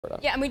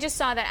Yeah, and we just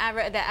saw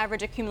that the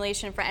average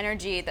accumulation for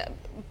energy, the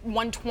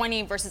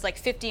 120 versus like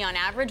 50 on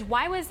average.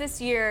 Why was this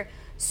year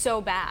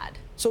so bad?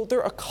 So there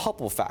are a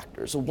couple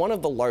factors. One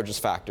of the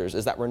largest factors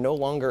is that we're no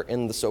longer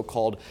in the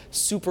so-called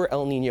super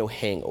El Nino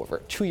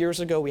hangover. 2 years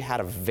ago, we had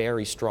a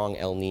very strong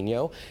El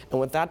Nino, and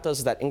what that does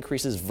is that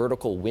increases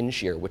vertical wind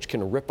shear, which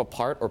can rip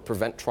apart or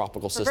prevent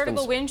tropical systems.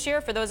 Vertical wind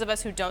shear, for those of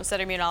us who don't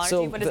study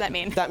meteorology, what does that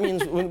mean? That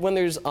means when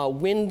there's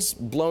winds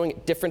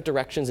blowing different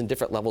directions in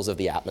different levels of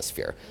the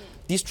atmosphere.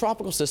 These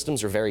tropical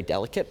systems are very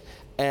delicate,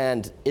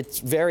 and it's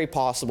very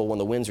possible when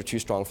the winds are too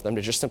strong for them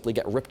to just simply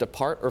get ripped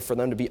apart, or for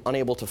them to be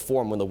unable to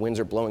form when the winds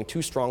are blowing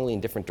too strongly in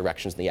different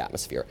directions in the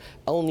atmosphere.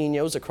 El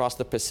Ninos across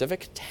the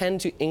Pacific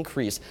tend to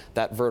increase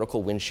that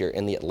vertical wind shear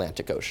in the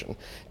Atlantic Ocean.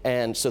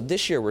 And so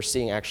this year we're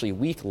seeing actually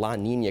weak La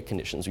Nina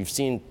conditions. We've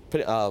seen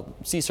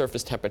sea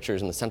surface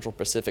temperatures in the Central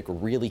Pacific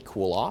really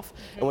cool off.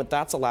 And what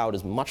that's allowed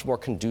is much more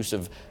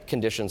conducive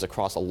conditions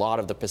across a lot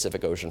of the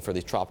Pacific Ocean for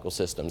these tropical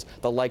systems,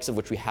 the likes of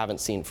which we haven't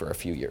seen for a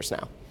few years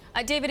now.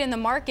 David, in the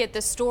market,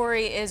 the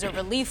story is a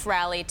relief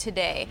rally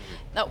today.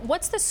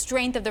 What's the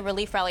strength of the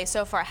relief rally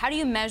so far? How do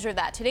you measure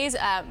that? Today's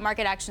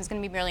market action is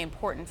going to be really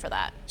important for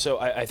that. So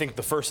I think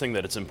the first thing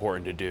that it's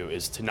important to do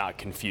is to not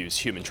confuse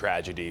human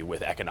tragedy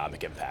with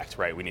economic impact,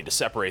 right? We need to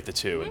separate the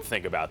two and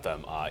think about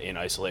them in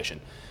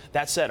isolation.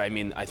 That said,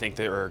 I think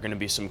there are going to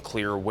be some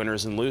clear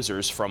winners and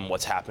losers from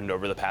what's happened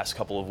over the past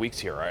couple of weeks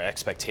here. Our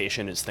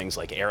expectation is things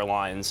like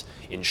airlines,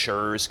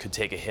 insurers could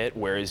take a hit,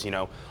 whereas,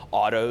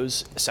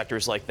 autos,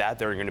 sectors like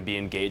that are going to be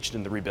engaged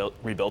in the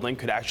rebuilding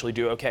could actually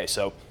do okay.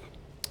 So,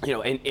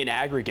 in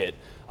aggregate,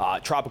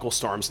 tropical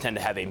storms tend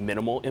to have a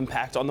minimal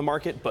impact on the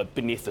market, but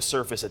beneath the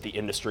surface at the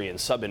industry and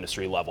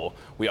sub-industry level,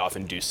 we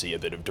often do see a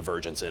bit of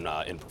divergence in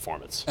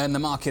performance. And the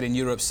market in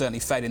Europe certainly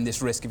fading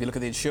this risk. If you look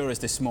at the insurers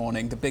this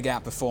morning, the big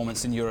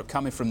outperformance in Europe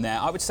coming from there.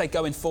 I would say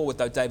going forward,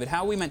 though, David,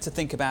 how are we meant to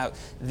think about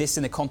this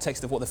in the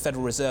context of what the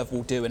Federal Reserve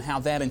will do and how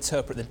they'll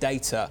interpret the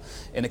data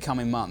in the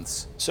coming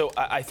months? So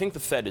I think the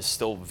Fed is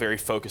still very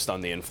focused on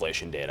the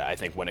inflation data. I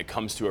think when it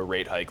comes to a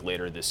rate hike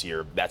later this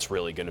year, that's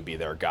really going to be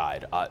their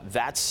guide.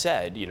 That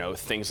said,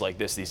 things like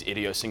this, these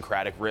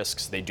idiosyncratic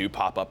risks, they do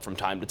pop up from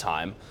time to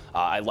time.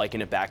 I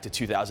liken it back to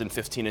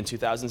 2015 and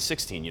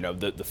 2016.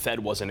 The Fed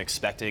wasn't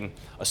expecting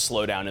a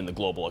slowdown in the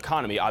global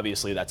economy.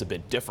 Obviously, that's a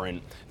bit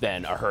different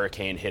than a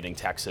hurricane hitting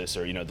Texas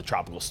or, the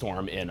tropical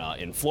storm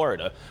in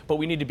Florida. But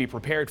we need to be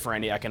prepared for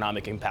any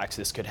economic impacts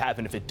this could have.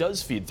 And if it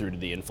does feed through to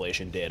the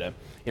inflation data,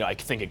 I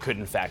think it could,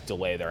 in fact,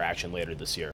 delay their action later this year.